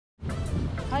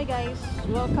Hi guys,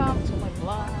 welcome to my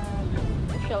vlog.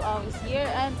 Jachelle is here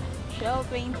and Shell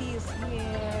 20 is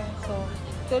here. So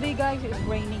today guys is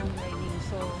raining.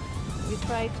 So we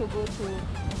try to go to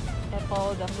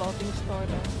Apple, the floating store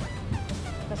there.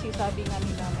 Kasi sabi nga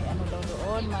nila may ano daw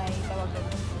doon, may tawag daw.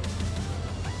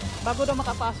 Bago daw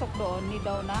makapasok doon, need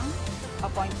daw ng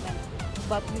appointment.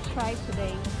 But we try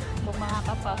today kung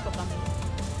makakapasok kami.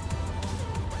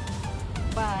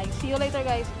 Bye. See you later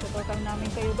guys. Tutukan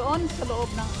namin kayo doon sa loob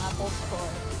ng Apple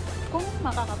Store. Kung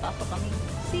makakapasok kami.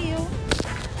 See you!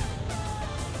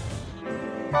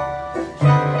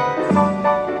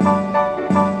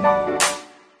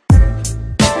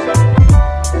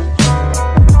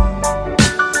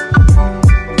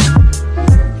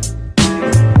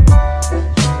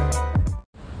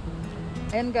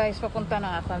 Ayan guys, papunta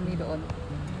na kami doon.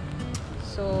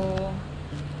 So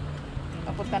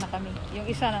papunta na kami. Yung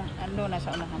isa na ando na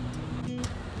sa unahan.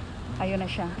 Ayun na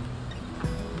siya.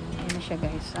 Ayun na siya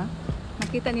guys, ha?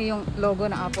 Nakita niyo yung logo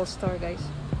ng Apple Store guys.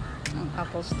 Ang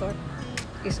Apple Store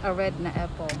is a red na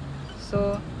apple.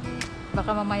 So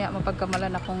baka mamaya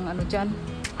mapagkamalan akong ano diyan.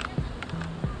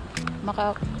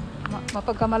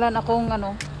 Mapagkamalan akong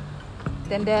ano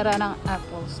tendera ng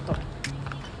Apple Store.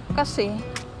 Kasi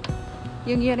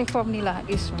yung uniform nila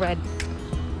is red.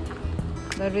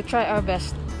 But we try our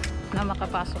best na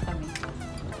makapasok kami.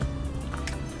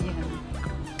 Yan.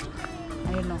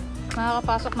 Ayun o.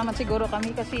 Makakapasok naman siguro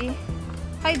kami kasi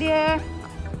hi dear!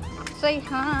 Say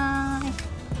hi!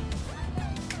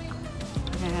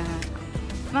 Yan.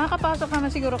 Makakapasok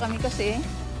naman siguro kami kasi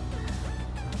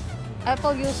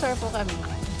Apple user po kami.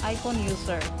 iPhone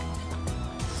user.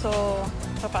 So,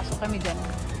 papasok kami dyan.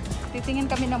 Titingin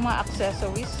kami ng mga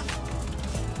accessories.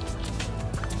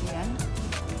 Yan.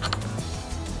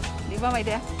 Di ba may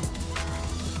idea?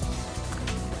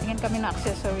 Tingin kami na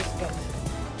accessories guys.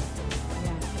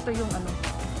 Ayan. Ito yung ano.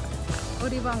 O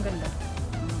diba ang ganda?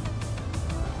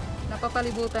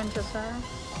 Napapalibutan siya sa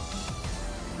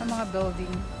mga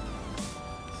building.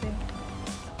 See?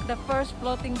 The first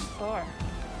floating store.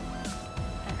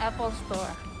 An Apple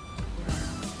store.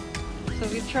 So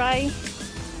we try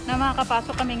na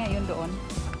makakapasok kami ngayon doon.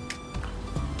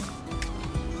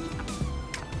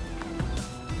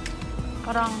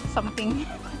 Parang something.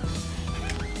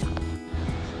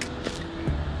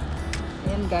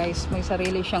 Ayan guys, may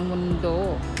sarili siyang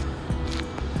mundo.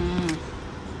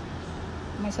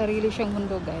 May sarili siyang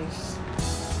mundo guys.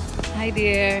 Hi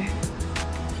dear.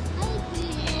 Hi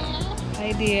dear.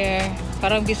 Hi dear.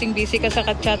 Parang busy ka sa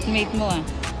ka-chatmate mo ah.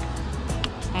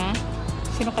 Ha?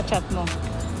 Sino ka-chat mo?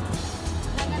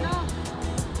 Ano?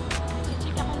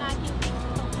 Check ako na yung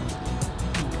TikTok.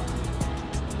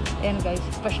 Ayan guys,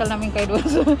 special namin kayo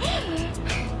doon.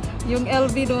 Yung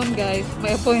LV doon guys,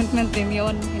 may appointment din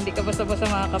yun. Hindi ka basta-basta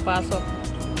makakapasok.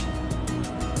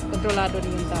 Kontrolado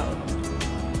din yung tao.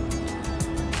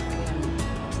 Ayan.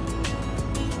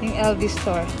 Yung LV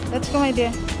store. Let's go my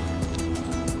dear.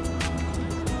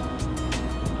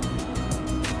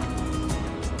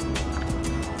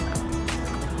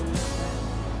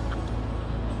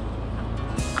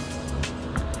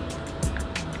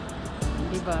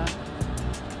 Diba?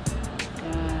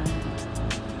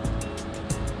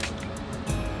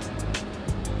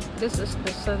 This is the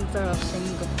center of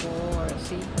Singapore.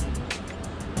 See?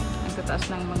 Ang tataas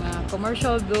ng mga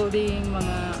commercial building,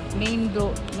 mga main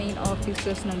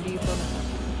offices nandito.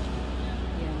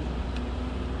 Ayan.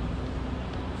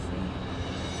 See?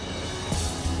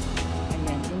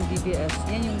 Ayan, yung DBS.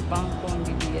 Yan yung bangko ng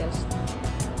DBS.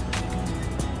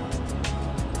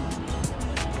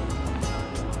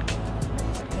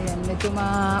 Ayan, medyo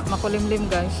makulimlim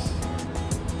guys.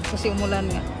 Kasi umulan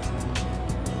nga.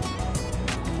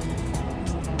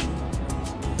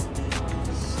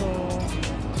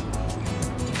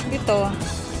 Ito,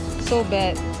 so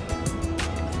bad.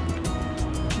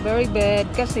 Very bad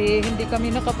kasi hindi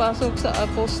kami nakapasok sa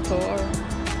Apple Store.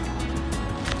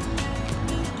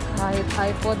 Kahit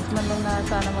iPods man lang na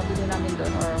sana mabili namin doon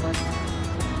or what.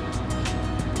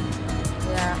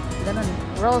 Kaya, ganun.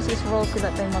 Rolls is rolls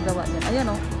sila tayong magawa yan. Ayan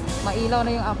o, mailaw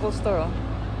na yung Apple Store o.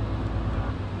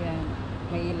 Yan,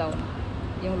 mailaw na.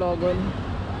 Yung logo.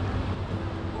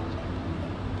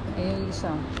 Ayun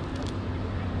isa.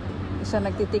 Isa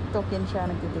nagti-TikTok yan siya,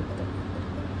 nagti-TikTok.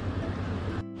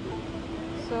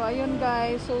 So ayun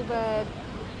guys, so bad.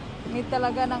 Need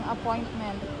talaga ng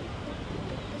appointment.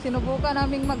 Sinubukan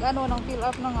naming mag-ano ng fill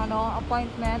up ng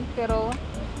appointment pero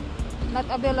not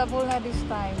available na this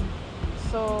time.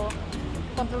 So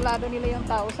kontrolado nila yung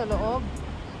tao sa loob.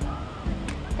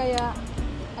 Kaya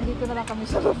andito na lang kami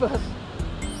sa labas.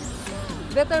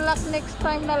 Better luck next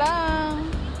time na lang.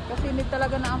 Kasi hindi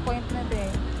talaga na appointment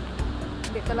eh.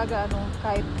 Hindi talaga ano,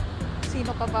 kahit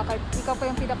sino ka pa, kahit ikaw pa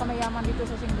yung pinakamayaman dito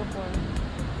sa Singapore.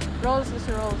 Rolls is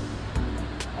rolls.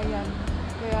 Ayan.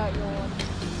 Kaya yun,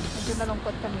 medyo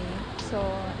nalungkot kami. So,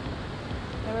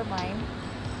 never mind.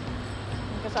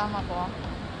 Yung kasama ko,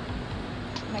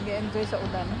 nag-enjoy sa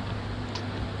ulan.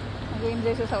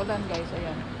 Nag-enjoy sa ulan, guys.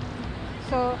 Ayan.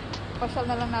 So, pasyal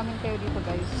na lang namin kayo dito,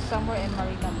 guys. Somewhere in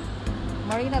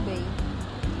Marina Bay.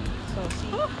 So,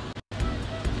 see?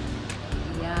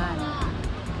 Ayan.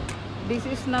 This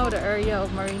is now the area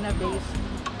of Marina Bay.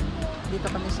 Dito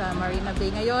kami sa Marina Bay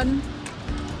ngayon.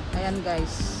 Ayan,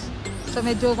 guys. So,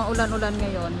 medyo maulan-ulan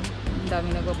ngayon. Ang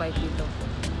dami nag-bike dito.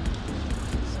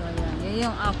 So, ayan.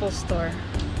 Yan yung Apple Store.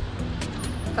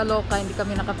 Kaloka, hindi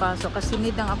kami nakapasok kasi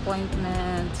need ng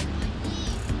appointment.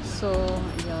 So,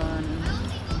 ayan.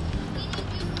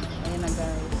 Ayan na,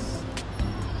 guys.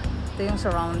 Ito yung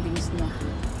surroundings niya.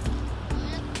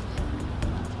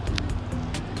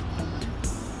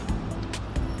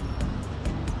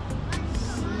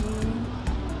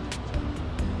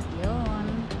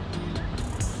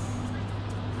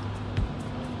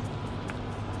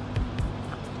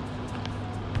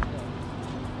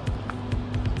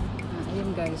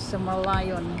 Guys, sa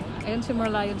Merlion. Ayun si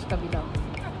Merlion sa kabila.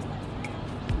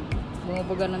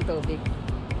 Bumubuga ng tubig.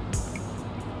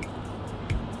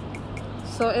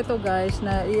 So, ito guys,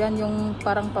 na yan yung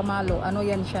parang pamalo. Ano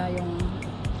yan siya? Yung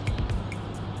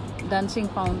dancing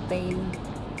fountain.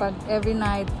 Pag every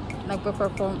night,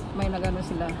 nagpa-perform, may nagano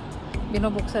sila.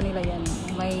 Binubuksan nila yan.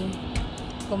 May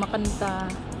kumakanta.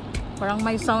 Parang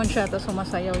may sound siya, tapos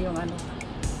sumasayaw yung ano.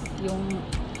 Yung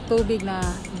tubig na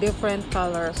different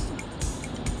colors.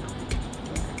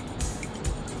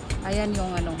 Ayan yung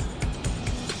ano,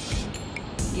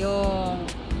 yung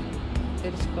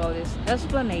let's call this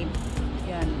Esplanade.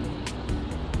 Yan,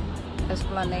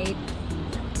 Esplanade.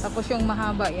 Tapos yung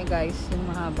mahaba yan, guys, yung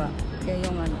mahaba. Yan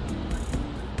yung ano,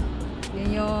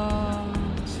 yan yung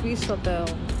Swiss Hotel.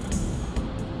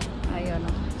 Ayan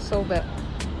o, so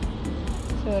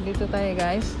dito tayo,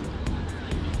 guys.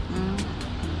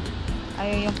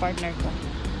 Ayan yung partner ko.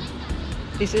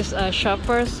 This is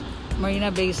Shoppers Marina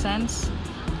Bay Sands.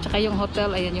 Tsaka yung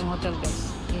hotel, ayan yung hotel, guys.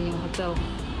 Ayan yung hotel.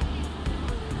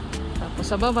 Tapos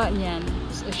sa baba niyan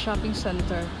is a shopping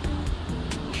center,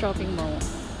 shopping mall.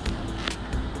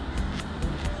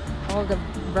 All the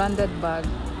branded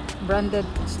branded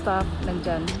stuff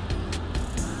nandyan.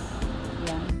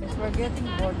 Yan. Yes, we're getting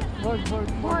bored. Board.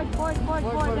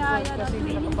 Kasi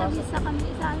hindi Training kami nakapasok. sa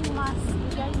isang mas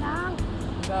bigay ng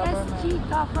Government. SG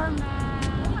government,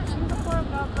 Singapore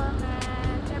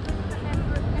government. Every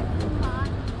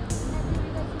month,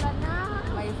 nagbibigay sila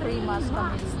ng May free mask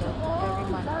kami dito every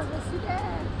month. Sa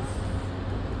residents.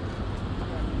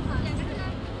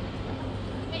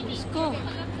 Let's go.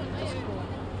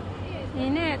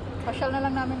 Init. Pasyal na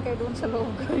lang namin kayo doon sa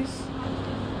loob, guys.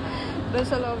 Doon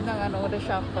sa loob ng ano, the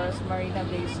Shoppers Marina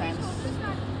Bay Sands.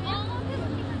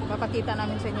 Papakita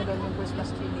namin sa inyo doon yung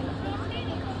Christmas tree nila.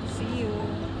 See you.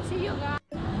 See you guys.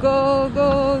 Go.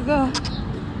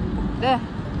 There.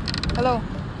 Hello.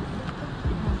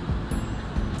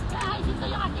 Guys, ito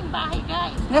yung ating bahay,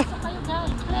 guys. Pasok kayo,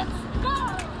 guys. Let's go.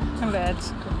 Let's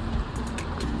go.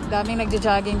 Daming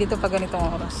nagja-jogging dito pag ganitong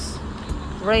oras.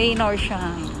 Rain or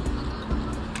shine.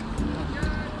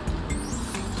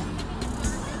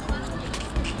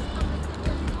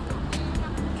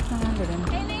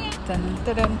 Tan.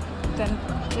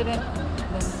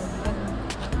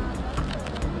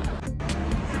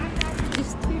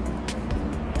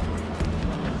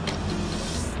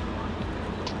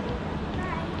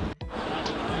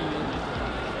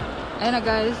 Ayan na,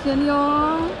 guys, yan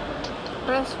yung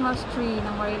Christmas tree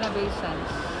ng Marina Bay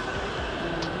Sands.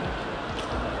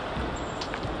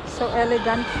 So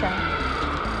elegant siya.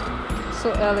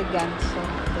 So elegant. So,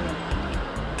 ayan.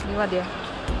 Di ba dia?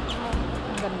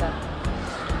 Ang ganda.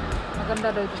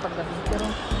 Maganda daw ito paggabi. Pero,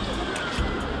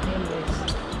 ayan, guys.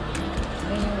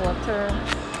 Ayan yung water.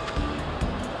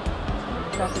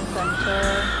 Shopping center.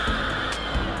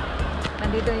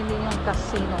 Nandito hindi yung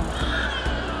casino.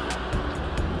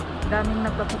 Daming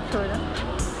nagpa-picture na.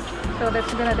 So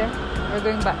let's go na din. We're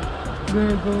going back.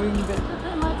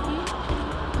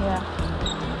 Yeah.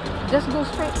 Just go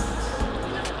straight.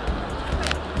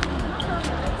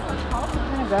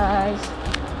 Ayan, guys.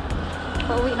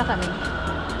 Pauwi na kami.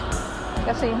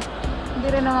 Kasi hindi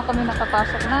rin naman kami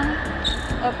nakapasok ng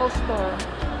Apple Store.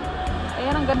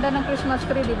 Ayan, ang ganda ng Christmas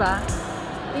tree, di ba?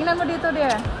 Tingnan mo dito,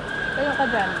 dear. Tayo ka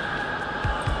dyan.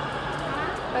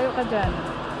 Tayo ka dyan.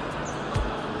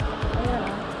 Ayan,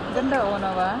 oh. Ganda, oh,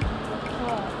 na ba?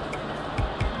 Oh.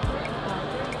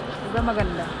 Diba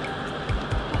maganda?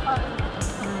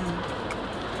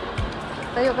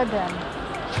 Tayo ka dyan.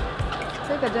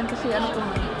 Tayo ka dyan kasi ano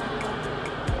kung...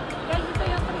 Guys, ito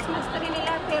yung Christmas tree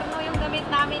nila. Terno yung gamit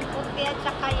namin. Puti at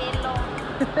saka yellow.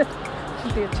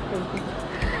 Hindi, tsaka hindi.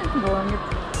 Buwangit.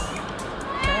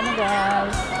 Ayan na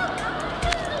guys.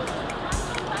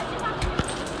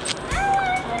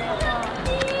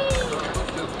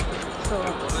 So,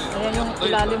 ayan yung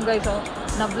ilalim guys. Oh.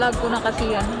 Na-vlog ko na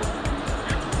kasi yan.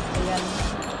 Ayan.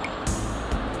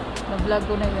 Na-vlog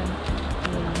ko na yan.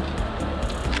 Ayan.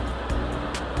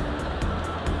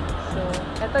 So,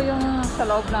 ito yung sa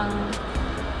loob ng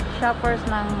shoppers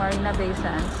ng Marina Bay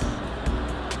Sands.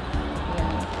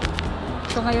 Ayan.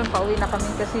 So, ngayon pauwi na kami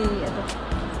kasi ito.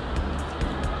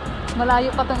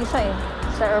 Malayo pa tong isa eh.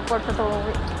 Sa airport sa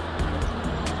Tawi.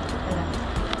 Ayan.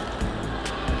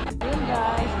 Ayun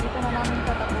guys, dito na namin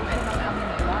tatapusin ang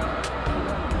aming vlog.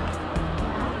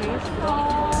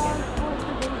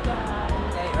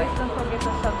 Please don't forget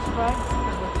to subscribe,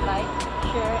 like,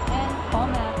 share, and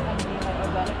comment.